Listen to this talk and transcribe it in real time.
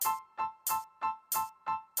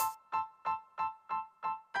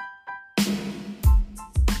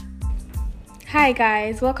Hi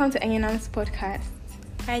guys, welcome to Enyonam's podcast.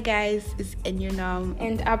 Hi guys, it's Enyonam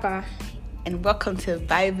And Abba. and welcome to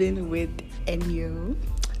Vibing with Enyo.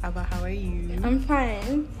 Abba, how are you? I'm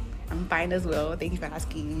fine. I'm fine as well. Thank you for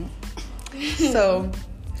asking. So,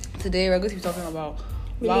 today we're going to be talking about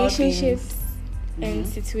wild Relationships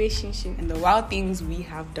things, and situationships. and the wild things we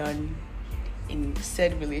have done in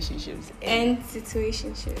said relationships. And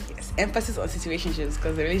situationships. Yes, emphasis on situationships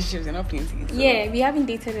because the relationships are not plenty. So, Yeah, we haven't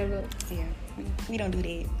dated a lot. yeah, we don't do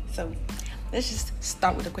that. So, let's just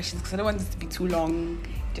start with the questions because I don't want this to be too long.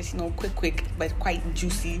 Just, quick, but quite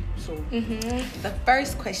juicy. So, the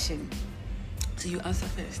first question. So, you answer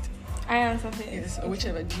first. I answer first. Yes, or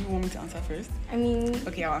whichever. Do you want me to answer first? I mean,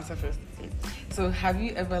 Okay, I'll answer first. So, have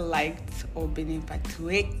you ever liked or been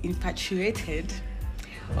infatuated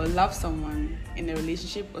or loved someone in a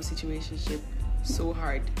relationship or situationship so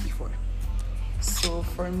hard before? So,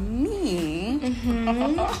 for me,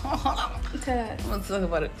 tell us. let's talk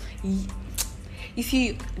about it. You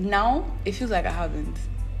see, now it feels like I haven't,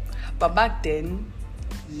 but back then,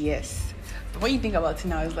 yes. But when you think about it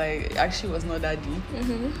now, it's like it actually was not that deep.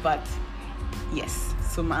 But yes,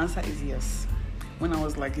 so my answer is yes. When I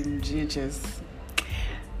was like in GHS,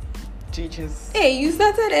 Hey, you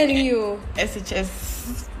started early,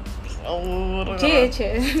 SHS, oh,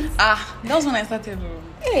 JHS. that was when I started though.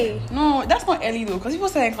 Hey. No, that's not early though, because people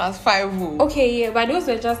started in class 5. Oh. Okay, yeah, but those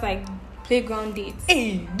were just like playground dates.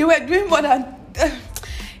 Hey, they were doing more than.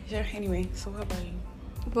 Yeah, anyway, so what about you?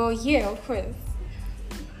 Well, yeah, of course.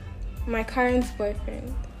 My current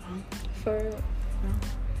boyfriend. For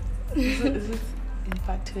real. Is it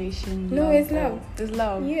infatuation? No, it's love. It's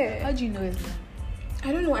love. Yeah. How do you know it's love?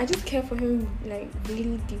 I don't know, I just care for him like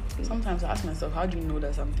really deeply. Sometimes I ask myself, how do you know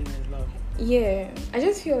that something is love? Yeah, I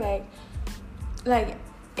just feel like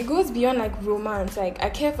it goes beyond like romance. Like I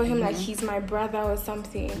care for him like he's my brother or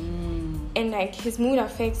something, and like his mood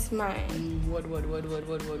affects mine. What?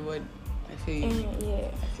 I feel you. Yeah.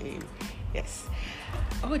 I feel you. Yes.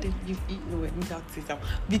 Oh, did you know what? Me to say something.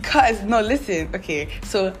 Because no, listen. Okay,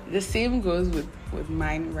 so the same goes with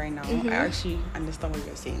mine right now. I actually understand what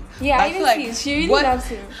you're saying. Yeah, But I feel even see. She really loves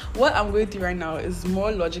him. What I'm going through right now is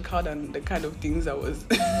more logical than the kind of things I was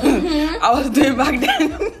I was doing back then.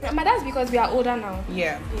 But that's because we are older now.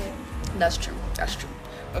 Yeah. That's true.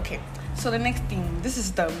 Okay. So the next thing, this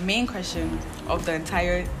is the main question of the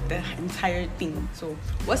entire thing. So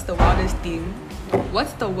what's the wildest thing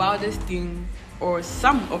or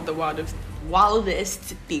some of the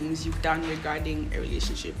wildest things you've done regarding a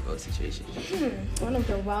relationship or situation? One of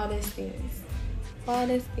the wildest things.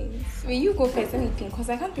 Wait, you go first, let me think, because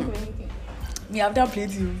I can't think of anything. Me, I've done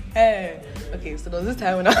plenty. Hey. Okay, so there was this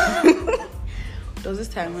time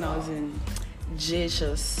when I was in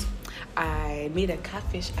JHS. I made a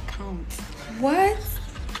catfish account. What?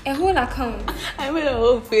 A whole account? I made a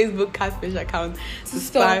whole Facebook catfish account to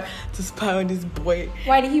spy on this boy.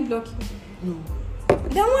 Why did he block you? No.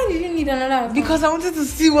 Then why did you need another account? Because I wanted to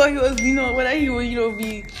see what he was, whether he would,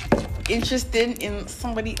 be interested in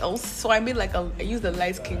somebody else. So I made I used the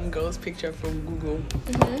light skinned girl's picture from Google.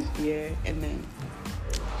 Yeah, and then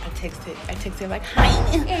I texted like, hi.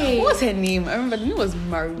 Hey. What was her name? I remember the name was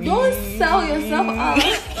Marie. Don't sell yourself out.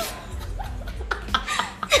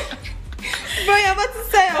 Bro, you're about to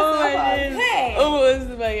sell yourself out. Hey.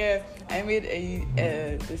 Almost, but yeah. I made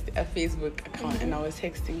a Facebook account and I was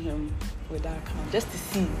texting him with that account just to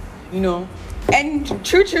see, And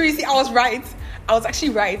true, you see, I was right. I was actually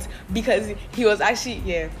right because he was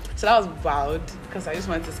actually, So that was wild because I just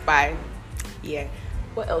wanted to spy. Yeah.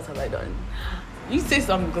 What else have I done? You say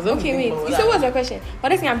something because okay, wait. You said what's your question?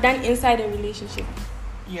 What is thing I've done inside a relationship?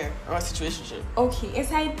 Yeah, or a situationship. Okay,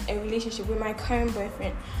 inside a relationship with my current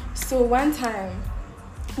boyfriend. So one time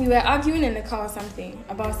we were arguing in the car or something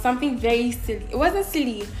about something very silly. It wasn't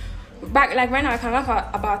silly. Right now I can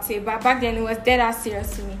laugh about it, but back then it was dead ass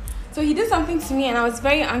serious to me. So he did something to me and I was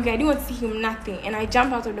very angry. I didn't want to see him nothing. And I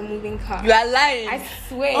jumped out of the moving car. You are lying. I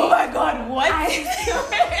swear. Oh my God, what? I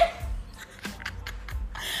swear.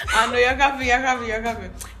 I know you're happy.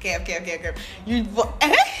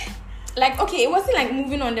 Okay. It wasn't like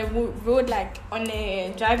moving on the road, like on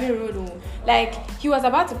the driving road. He was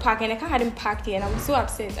about to park and the car hadn't parked yet, and I was so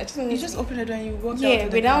upset. You just opened the door and you walked out. Yeah,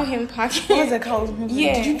 without him parking. What was the car was moving?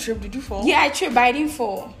 Yeah. Did you trip? Did you fall? Yeah, I tripped, but I didn't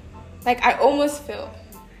fall. I almost fell.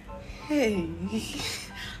 Hey.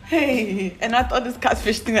 And I thought this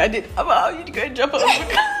catfish thing I did about you to go and jump out of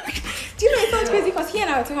the car. Do you know it sounds crazy? Because he and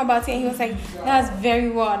I were talking about it and he was like, that's very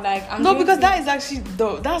wild. That is actually,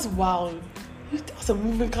 that's wild. That was a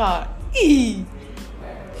moving car. It's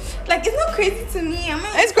not crazy to me.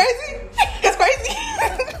 It's crazy. It's crazy.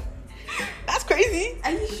 That's crazy. crazy?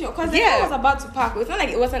 Are you sure? Because the car was about to park. It's not like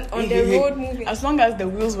it wasn't on the road moving. As long as the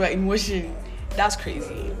wheels were in motion, that's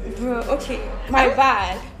crazy. Bro, okay. My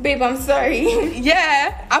bad. Babe, I'm sorry.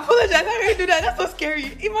 Yeah, I apologize. I didn't do that. That's so scary.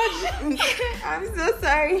 Imagine. I'm so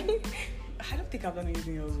sorry. I don't think I've done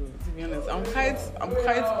anything else, to be honest. I'm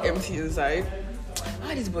quite empty inside.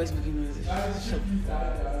 Why are these boys making noises?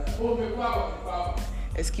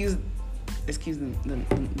 Excuse the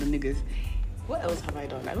niggas. What else have I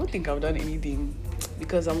done? I don't think I've done anything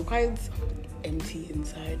because I'm quite empty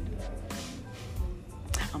inside.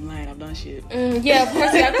 I'm lying, I've done shit. Yeah, of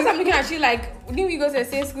course. Yeah, because I'm looking at you like, didn't we go to the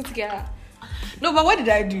same school together? No, but what did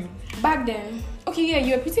I do? Back then. Okay, yeah,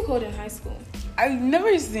 you were pretty cold in high school. I never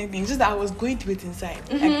used to say anything, just that I was going through it inside.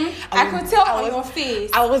 Like, I could tell on your face.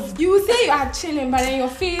 You would say you are chilling, but in your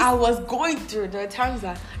face. I was going through. There were times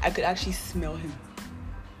that I could actually smell him.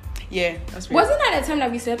 Yeah, that's weird. Wasn't that the time that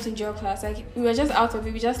we slept in geo class? Like, we were just out of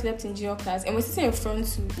it, we just slept in geo class, and we're sitting in front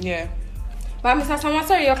too. Yeah. But Mr. Sama,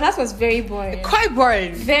 sorry, your class was very boring. Quite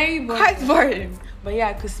boring. Very boring. Quite boring. But yeah,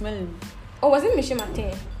 I could smell him. Oh, was it Michelle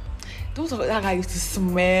Martin? Those are that guy used to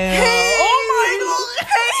smell. Hey! Oh my god!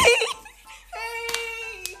 Hey!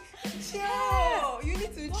 Chill! You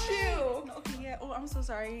need to chill. No, okay, yeah. Oh, I'm so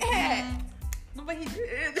sorry. No, but he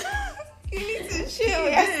did. You need to chill.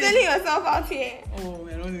 You're selling yourself out here. Oh,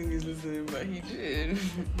 I don't think he's listening, but he did.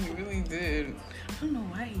 He really did. I don't know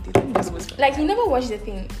why he did. Let me just whisper. Like, you never watched the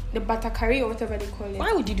thing, the Batakari or whatever they call it.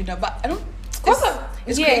 Why would you do that? But I don't.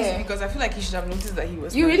 It's crazy because I feel like he should have noticed that he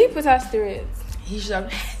was. You really put us through it. He should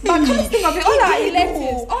have. But come to think of it,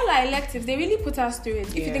 all our electives, they really put us through it.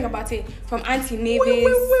 If you think about it, from Auntie Mavis. Wait.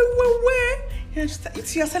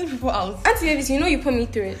 You're selling people out. Auntie Mavis, you know you put me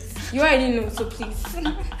through it. You already know, so please.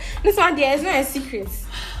 This one there is not a secret.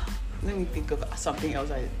 Let me think of something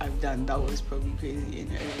else I've done that was probably crazy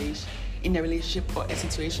in a relationship or a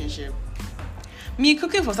situationship. Me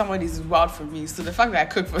cooking for somebody is wild for me. So the fact that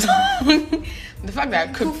I cook for someone,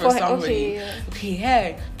 somebody.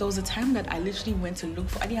 Okay, there was a time that I literally went to look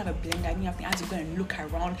for. I didn't have a blender. I had to go and look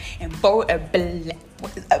around and borrow a blender.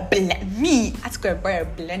 Me, I had to go and borrow a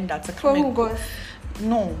blender to come and cook.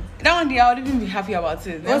 No, that one day I would even be happy about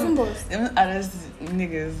it. Wasn't boss? Them others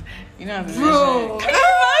niggas, you know what I'm saying? Bro, can you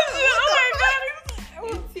imagine? Oh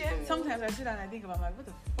my god! Sometimes I sit down and I think about like,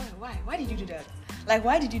 why did you do that? Like,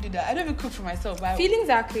 why did you do that? I don't even cook for myself. Feelings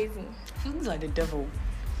are crazy. Feelings are the devil.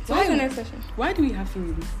 What's the next question? Why do we have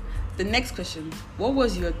feelings? The next question: what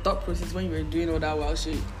was your thought process when you were doing all that wild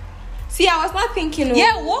shit? See, I was not thinking.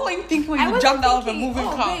 Yeah, what were you thinking when you jumped out of a moving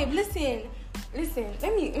car? Babe, listen.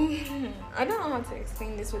 Let me. I don't know how to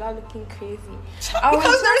explain this without looking crazy.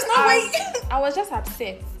 Because there's no way. I was just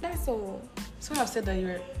upset. That's all. So upset that you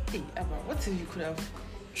were. Hey, Abba, what if you could have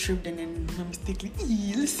tripped and then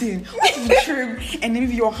mistakenly? Listen, what if you tripped and then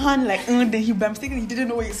maybe your hand then he mistakenly didn't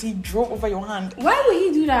know it, so he drove over your hand. Why would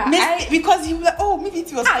he do that? Because he was like, oh, maybe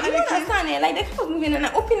it was. You don't understand it. Like the car was moving and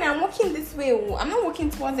I'm walking this way. I'm not walking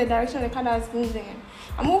towards the direction the car was moving.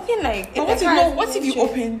 I'm walking like. But what if you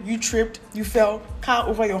opened, you tripped, you fell, car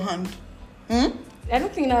over your hand? I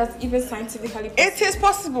don't think that's even scientifically possible. It is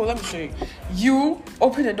possible. Let me show you. You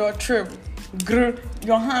open the door, trip,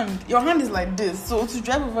 your hand is like this. So to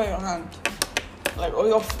drive over your hand, like or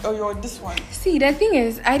your this one. See, the thing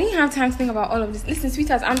is, I didn't have time to think about all of this. Listen,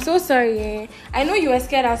 sweetheart, I'm so sorry. I know you were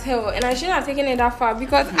scared as hell, and I shouldn't have taken it that far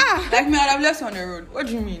because like me, I'd have left you on the road. What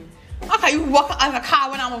do you mean? How can you walk out of a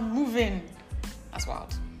car when I'm moving? That's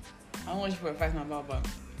wild. I don't want you to fight about, but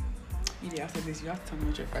really after this, you have to tell me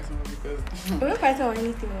what you're fighting about because we're not fighting or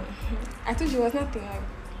anything. I told you it was nothing.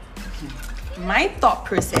 My thought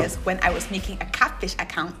process when I was making a catfish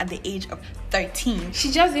account at the age of 13,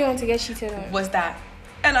 she just didn't want to get cheated on. Was that,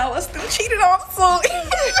 and I was still cheated on. So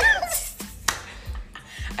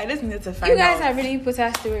I just needed to find out. You guys have really put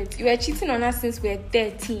us through it. You were cheating on us since we were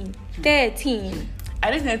 13. 13.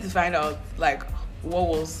 I just needed to find out like what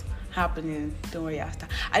was happening. Don't worry, after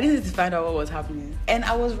I needed to find out what was happening, and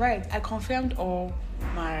I was right. I confirmed all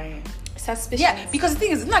my suspicions. Yeah, because the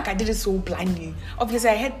thing is, it's not like I did it so blindly. Obviously,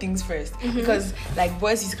 I heard things first because like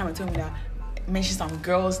boys used to come and tell me that, mention some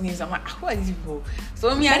girls' names. I'm like, who are these people? So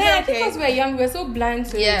I think because we're young, we're so blind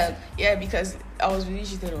to it. Yeah, because I was really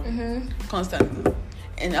cheated on constantly,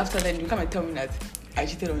 and after then you come and tell me that I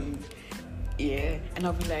cheated on you. Yeah, and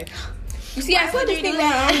I'll be like. You see, I saw this thing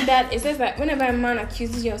around that it says that whenever a man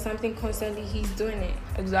accuses you of something constantly, he's doing it.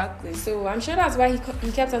 Exactly. So I'm sure that's why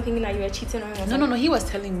he kept on thinking that you were cheating on him. No. He was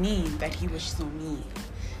telling me that he was cheating on me.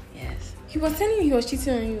 Yes. He was telling you he was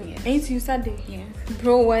cheating on you. Yes. And you said it. Yeah.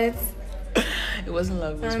 Bro, what? It wasn't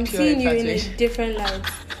love. It was I'm pure seeing infatuation. you in a different light.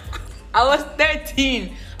 I was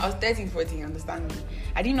 13. I was 13, 14, understand me?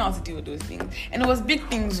 I didn't know how to deal with those things. And it was big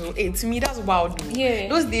things, though. Hey, to me, that's wild, though. Yeah.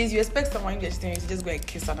 Those days, you expect someone you're to just go and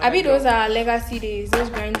kiss another I bet girl. those are legacy days, those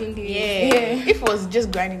grinding days. Yeah. If it was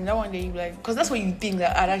just grinding, that one day you'd be like, because that's what you think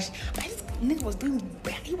that actually, but this nigga was doing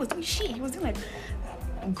shit. He was doing like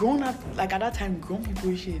grown up, like at that time, grown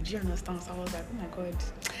people shit. Do you understand? So I was like, oh my god.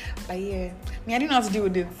 But yeah, I didn't know how to deal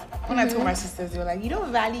with it. When I told my sisters, they were like, you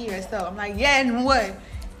don't value yourself. I'm like, yeah, and what?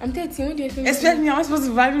 I'm 13, what do you think? Expect me, am I supposed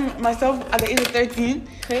to value myself at the age of 13?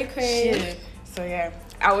 Cray. Shit. So yeah,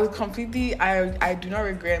 I was completely, I do not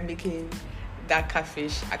regret making that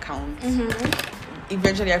catfish account.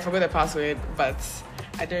 Eventually I forgot the password, but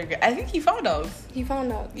I don't regret. I think he found out. He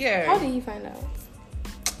found out? Yeah. How did he find out?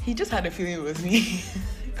 He just had a feeling it was me.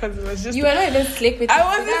 Because it was just... You were not even slick with it.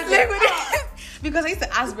 I wasn't slick with it. Because I used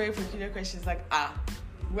to ask very peculiar questions like,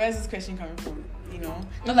 where's this question coming from? You know?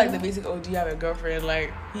 Not like the basic, oh, do you have a girlfriend?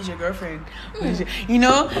 Like, who's your girlfriend? You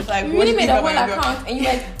know? Like, you really made a whole about your account and you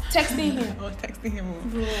were texting him. I was texting him.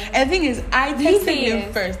 Bro. And the thing is, I texted him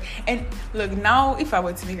Yes. first. And look, now if I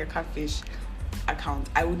were to make a catfish account,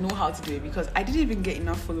 I would know how to do it because I didn't even get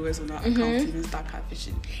enough followers on that account to even start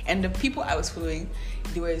catfishing. And the people I was following,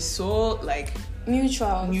 they were so like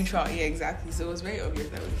Mutual. Yeah, exactly. So it was very obvious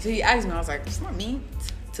that way. So he asked me, I was like, it's not me.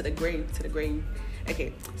 To the grave.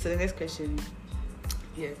 Okay, so the next question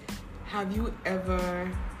here. Have you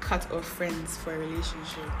ever cut off friends for a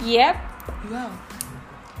relationship? Yep. You have.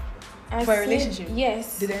 I For a said relationship?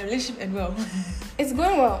 Yes. Did the relationship end well? It's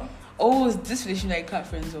going well. Oh, is this relationship that you cut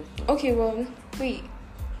friends off? Okay, well, wait.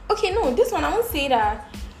 Okay, no, this one I won't say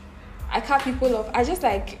that I cut people off. I just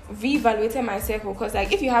like reevaluated my circle because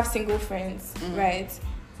like if you have single friends, right,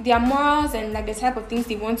 their morals and like the type of things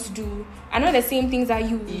they want to do are not the same things that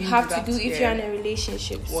you have to do if you're in a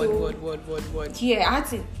relationship. What? Yeah, I had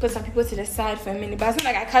to put some people to the side for a minute, but it's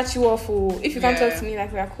not like I cut you off or if you can't talk to me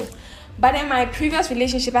like we're cool. But in my previous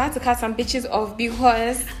relationship, I had to cut some bitches off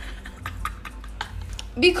because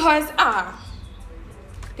they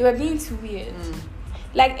were being too weird.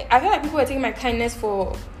 Like I feel like people were taking my kindness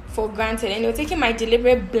for granted and they were taking my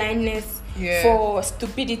deliberate blindness for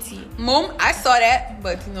stupidity. Mom, I saw that,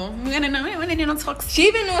 but you know, when you don't talk, she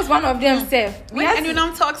even knows one of them self. When you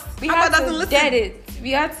don't talk, Abba doesn't to listen. dead it.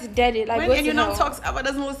 We had to dead it. Like when you don't talk, Abba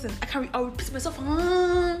doesn't listen. I will piss myself.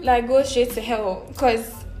 Like go straight to hell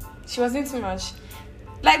because she was doing too much.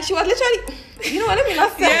 Like she was literally, you know what? Let me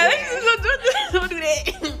not say. Don't do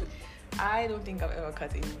that. I don't think I've ever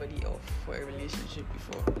cut anybody off for a relationship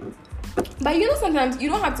before. But you know, sometimes you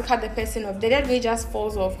don't have to cut the person off. The dead way just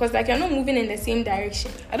falls off because like you're not moving in the same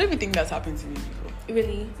direction. I don't even think that's happened to me before.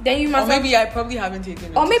 Really? Then you must. Or maybe I probably haven't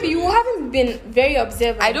taken. Or maybe you haven't been very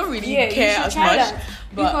observant. I don't really care as much.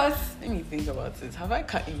 But because let me think about it. Have I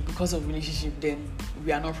cut in because of relationship? Then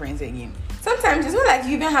we are not friends again. Sometimes it's not like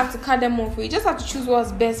you even have to cut them off. You just have to choose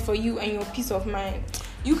what's best for you and your peace of mind.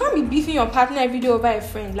 You can't be beefing your partner every day over a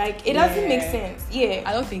friend. Like it doesn't make sense. Yeah.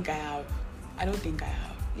 I don't think I have.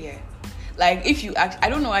 Yeah. Like if you act, I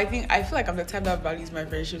don't know. I feel like I'm the type that values my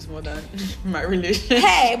friendships more than my relationship.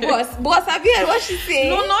 Hey, boss, have you heard what she said?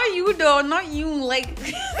 No, not you though. Not you. Like,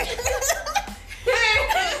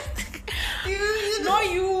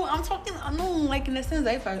 not you. I'm talking. No, like in the sense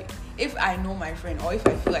that if I know my friend or if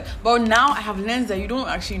I feel like, but now I have learned that you don't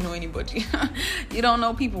actually know anybody. You don't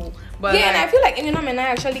know people. But yeah, and I feel like Eminem and I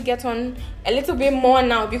actually get on a little bit more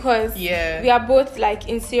now because we are both like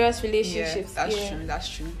in serious relationships. Yeah, that's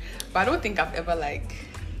true. But I don't think I've ever like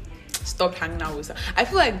stopped hanging out with her. I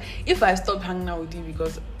feel like if I stop hanging out with you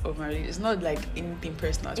because of my relationship, it's not like anything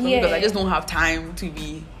personal. It's probably because I just don't have time to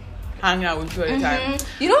be hanging out with you all the time.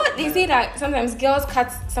 You know what they say that sometimes girls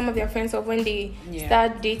cut some of their friends off when they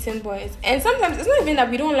start dating boys, and sometimes it's not even that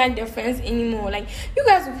we don't like their friends anymore. Like you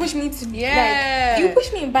guys will push me to like you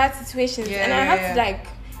push me in bad situations, and I have to like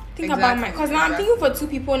think about my because now I'm thinking for two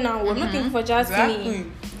people now. I'm not thinking for just me.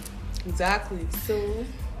 Exactly. So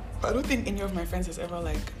I don't think any of my friends has ever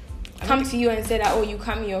like come to you and say that you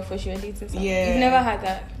cut me off for sure dating someone. You've never had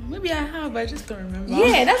that. Maybe I have, but I just don't remember.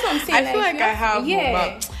 Yeah, that's what I'm saying. I feel like I have,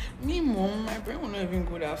 but me, mom, my brain will not even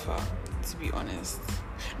go that far, to be honest.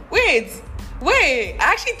 Wait, I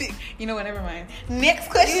actually think, you know what, never mind.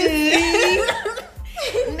 Next question.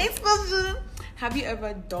 Next question. Have you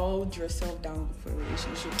ever dulled yourself down for a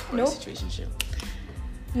relationship or a situationship?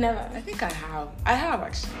 Never. I think I have. I have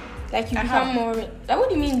actually. Like you become more. Like what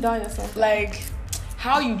do you mean dull yourself? Like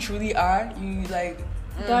how you truly are. You like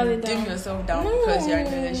dim yourself down because you're in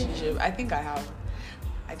a relationship. I think I have.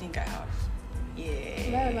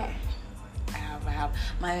 Yeah. I have. have.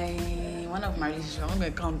 One of my relationships, I'm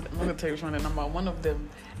not gonna tell you which one the number. One of them,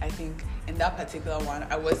 I think, in that particular one,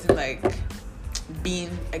 I wasn't like being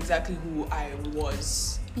exactly who I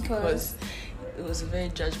was because it was a very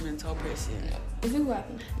judgmental person. Is it who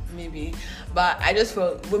happened? Maybe, but I just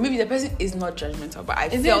felt maybe the person is not judgmental, but I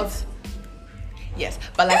felt. Yes,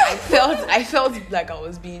 but like I felt like I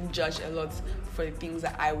was being judged a lot for the things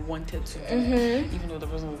that I wanted to do, even though the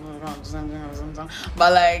person was not around.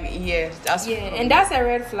 But like, yeah, that's and that's a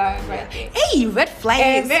red flag, right? Hey, red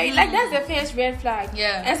flag. That's the first red flag.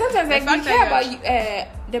 Yeah, and sometimes like we care about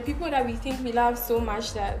the people that we think we love so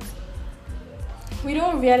much that we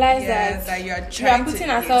don't realize that you are putting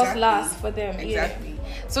ourselves last for them. Exactly. Yeah.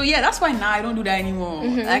 So yeah, that's why now I don't do that anymore.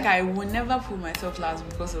 Like I will never put myself last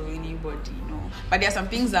because of anybody, you know. But there are some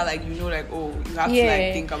things that like like you have to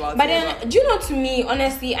like think about. But then do you know, to me,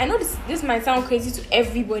 honestly, I know this might sound crazy to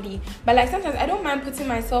everybody, but like sometimes I don't mind putting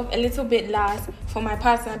myself a little bit last for my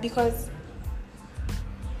partner because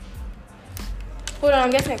hold on,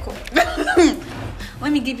 I'm getting a call.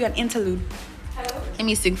 Let me give you an interlude. Hello? Let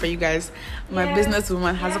me sing for you guys. My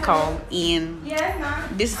businesswoman has a call in. Yes,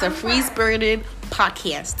 ma'am. This is a free-spirited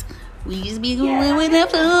podcast. We just be going with the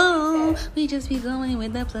flow. We just be going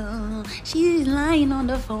with the flow. She's lying on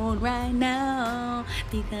the phone right now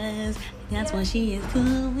because that's what she is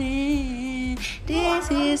doing. This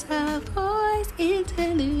is her voice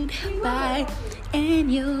interlude by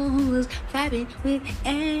Annuals. Vibing with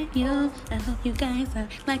Annuals. I hope you guys are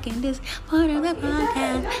liking this part of the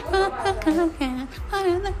podcast. Part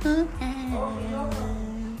of the podcast.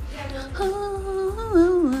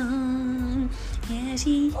 Oh, yeah,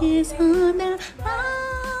 she is on the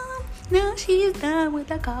phone. Now she's done with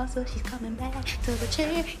the call, so she's coming back to the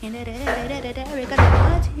chair. And we're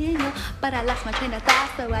gonna continue. But I lost my train of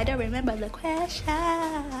thought, so I don't remember the question.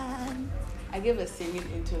 I give a singing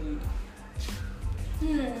interlude.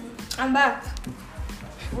 I'm back.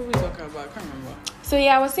 What were we talking about? I can't remember. So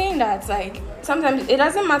yeah, I was saying that like sometimes it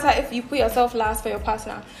doesn't matter if you put yourself last for your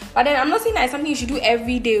partner, but then I'm not saying that it's something you should do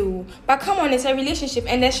every day. But come on, it's a relationship,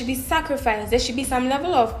 and there should be sacrifice. There should be some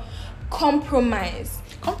level of compromise.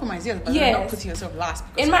 Yes, but you're not putting yourself last.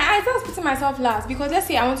 In my eyes, I was putting myself last because let's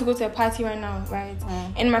say I want to go to a party right now, right?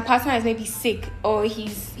 And my partner is maybe sick or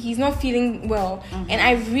he's not feeling well, and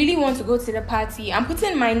I really want to go to the party. I'm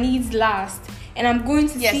putting my needs last, and I'm going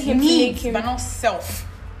to see him needs, to make him. But not self.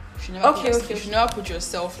 You should never put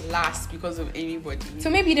yourself last because of anybody.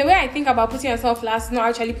 So maybe the way I think about putting yourself last is not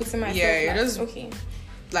actually putting myself last. Yeah, you're just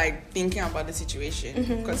like thinking about the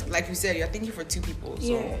situation because, like you said, you're thinking for two people.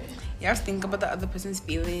 So you have to think about the other person's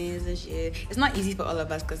feelings and shit. It's not easy for all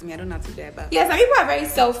of us because I don't have to do that. But some people are very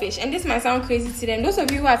selfish, and this might sound crazy to them. Those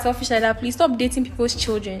of you who are selfish like that, please stop dating people's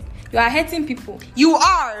children. You are hurting people. You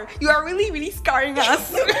are really, really scarring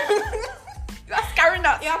us. You are scarring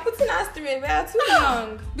us. You are putting us through it. We are too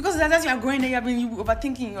young. Because that's you are growing there, you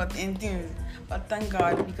overthinking your things. But thank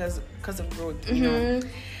God because of growth, you know.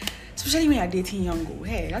 Especially when you're dating young,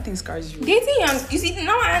 hey, that thing scars you. Dating young, you see,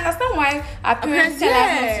 now I understand why our parents tell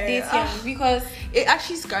us not to date young, because it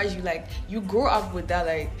actually scars you. Like, you grow up with that,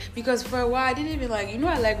 like, because for a while I didn't even like,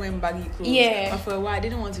 I like wearing baggy clothes. Yeah. But for a while I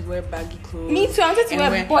didn't want to wear baggy clothes. Me too, I wanted to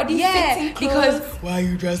wear body-fitting clothes. Because why are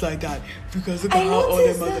you dressed like that? Because look at how all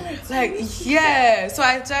them are. Like, yeah. So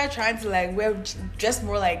I started trying to like dress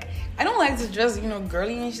more like, I don't like to dress,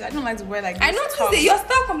 girly and shit. I don't like to wear like. I noticed that your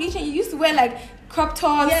style completion. You used to wear like crop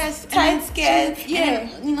tops, tight skirts, and,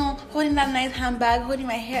 holding that nice handbag, holding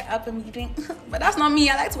my hair up and be doing. But that's not me.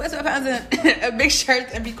 I like to wear sweatpants and a big shirt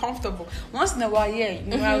and be comfortable. Once in a while, I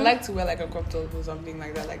like to wear like a crop top or something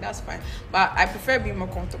like that. Like, that's fine. But I prefer being more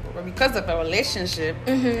comfortable. But because of a relationship,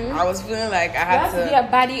 I was feeling like I had to be a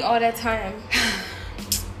baddie all the time.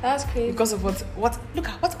 That's crazy. Because of what look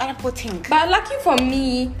at what other people think. But lucky for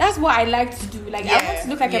me, that's what I like to do. Like, I want to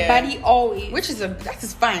look like a baddie always. That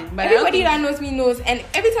is fine. But everybody that knows me knows. And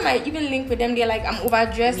every time I even link with them, they're like, I'm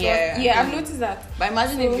overdressed. I've noticed that. But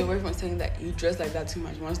imagine if your boyfriend was saying that you dress like that too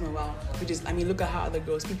much once in a while. Look at how other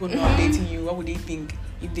girls, people know I'm dating you. What would they think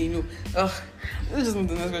if they know? Ugh. Let's just move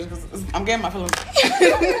to the next question because I'm getting my feelings.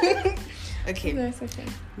 Okay.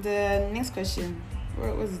 The next question.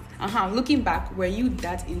 What was it? Looking back, were you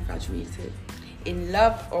that infatuated, in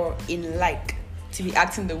love or in like, to be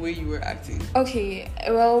acting the way you were acting? Okay,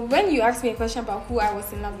 well, when you asked me a question about who I was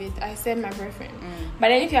in love with, I said my boyfriend. But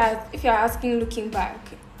then if you're asking looking back,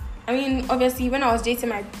 I mean, obviously when I was dating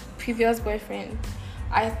my previous boyfriend,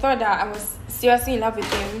 I thought that I was seriously in love with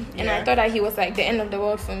him, and I thought that he was like the end of the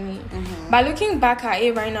world for me. But looking back at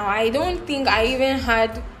it right now, I don't think I even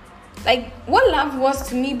had like what love was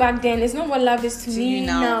to me back then is not what love is to me you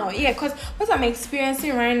now. Yeah, because what I'm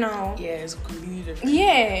experiencing right now. Yeah, it's completely different.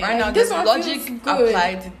 Yeah, right now like, there's this one logic feels good.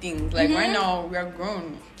 applied to things. Like right now we are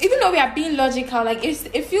grown. Even though we are being logical, like it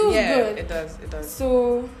feels good. It does.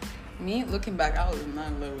 So me looking back, I was not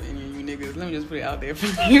in love with any of you niggas. Let me just put it out there for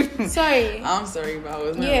you. Sorry. I'm sorry, but I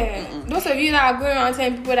was not. Those of you that are going around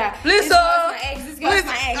telling people that please, this girl is my ex, this girl is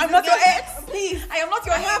my ex. I'm not your ex. Please, I am not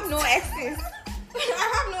your ex. I have no exes. I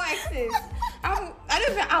have no exes.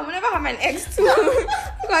 I will never have an ex too.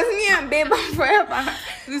 Because me and babe are forever.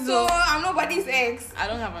 So I'm nobody's ex. I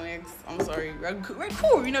don't have an ex. I'm sorry. We're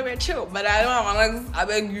cool, you know, we're chill. But I don't have an ex. I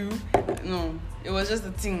beg you. No. It was just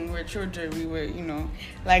a thing. We're children. We were, you know,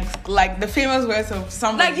 like the famous words of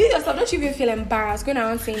somebody. Like you yourself, don't you even feel embarrassed going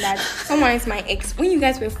around saying that someone is my ex when you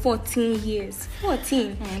guys were 14 years?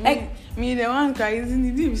 14. Like me, the one guy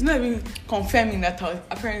it's not even confirming that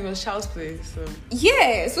apparently it was child's play. So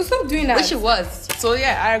yeah, so stop doing that. Which it was. So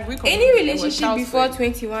yeah, I agree. Any relationship before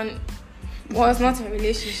 21 was not a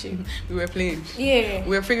relationship. We were playing. Yeah.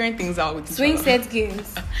 We were figuring things out with each swing other. set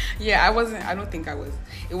games. Yeah, I don't think I was.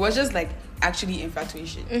 It was just like actually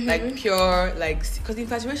infatuation. Like pure, like, because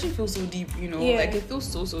infatuation feels so deep, you know. Like it feels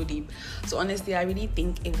so deep. So honestly, I really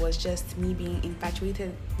think it was just me being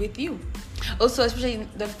infatuated with you. Also, especially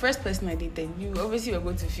the first person I dated, you obviously were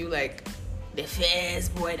going to feel like the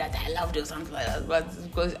first boy that I loved or something like that, but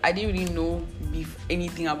because I didn't really know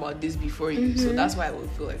anything about this before you, so that's why I would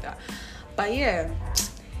feel like that. But yeah.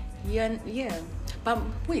 But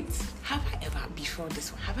wait, have I ever before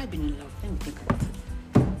this one? Have I been in love? Let me think about it.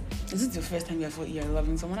 Is it the first time you're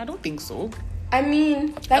loving someone? I don't think so. I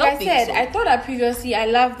mean, like I said, so. I thought that previously I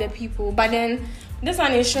loved the people, but then this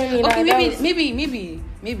one is showing me okay, that maybe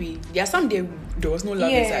there are some there was no love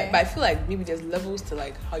inside, but I feel like maybe there's levels to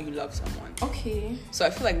like how you love someone. Okay. So I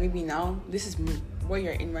feel like maybe now this is what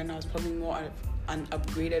you're in right now is probably more of an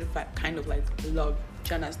upgraded kind of like love.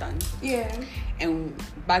 Do you understand? Yeah. And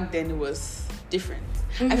back then it was different.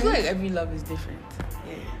 I feel like every love is different.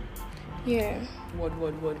 Yeah. Word.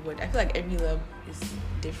 I feel like every love is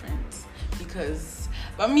different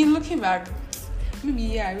but I mean, looking back,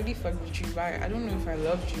 maybe I really fucked with you, but I don't know if I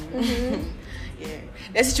loved you. Yeah,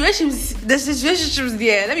 the situationships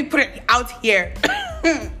there. Let me put it out here.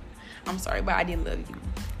 I'm sorry, but I didn't love you.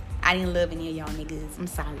 I didn't love any of y'all niggas. I'm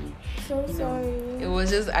sorry. Sorry. It was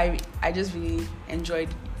just I just really enjoyed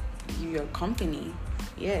your company.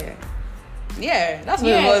 Yeah, that's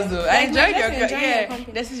what it was though. I enjoyed your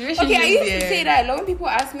company. The situation. Okay, I used to say that. Like, when people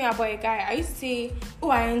ask me about a guy, I used to say, "Oh,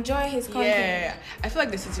 I enjoy his company." Yeah, I feel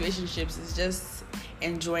like the situationships is just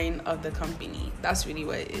enjoying of the company. That's really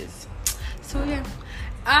what it is. So yeah,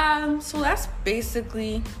 so that's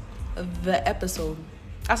basically the episode.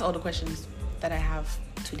 That's all the questions that I have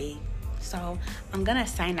today. So I'm gonna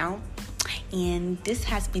sign out. And this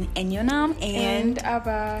has been Enyonam and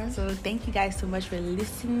Abba. So thank you guys so much for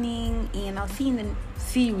listening, and I'll see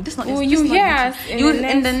you. This not. You hear us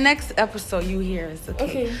in the next episode. You hear us.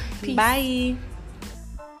 Okay. Peace. Bye.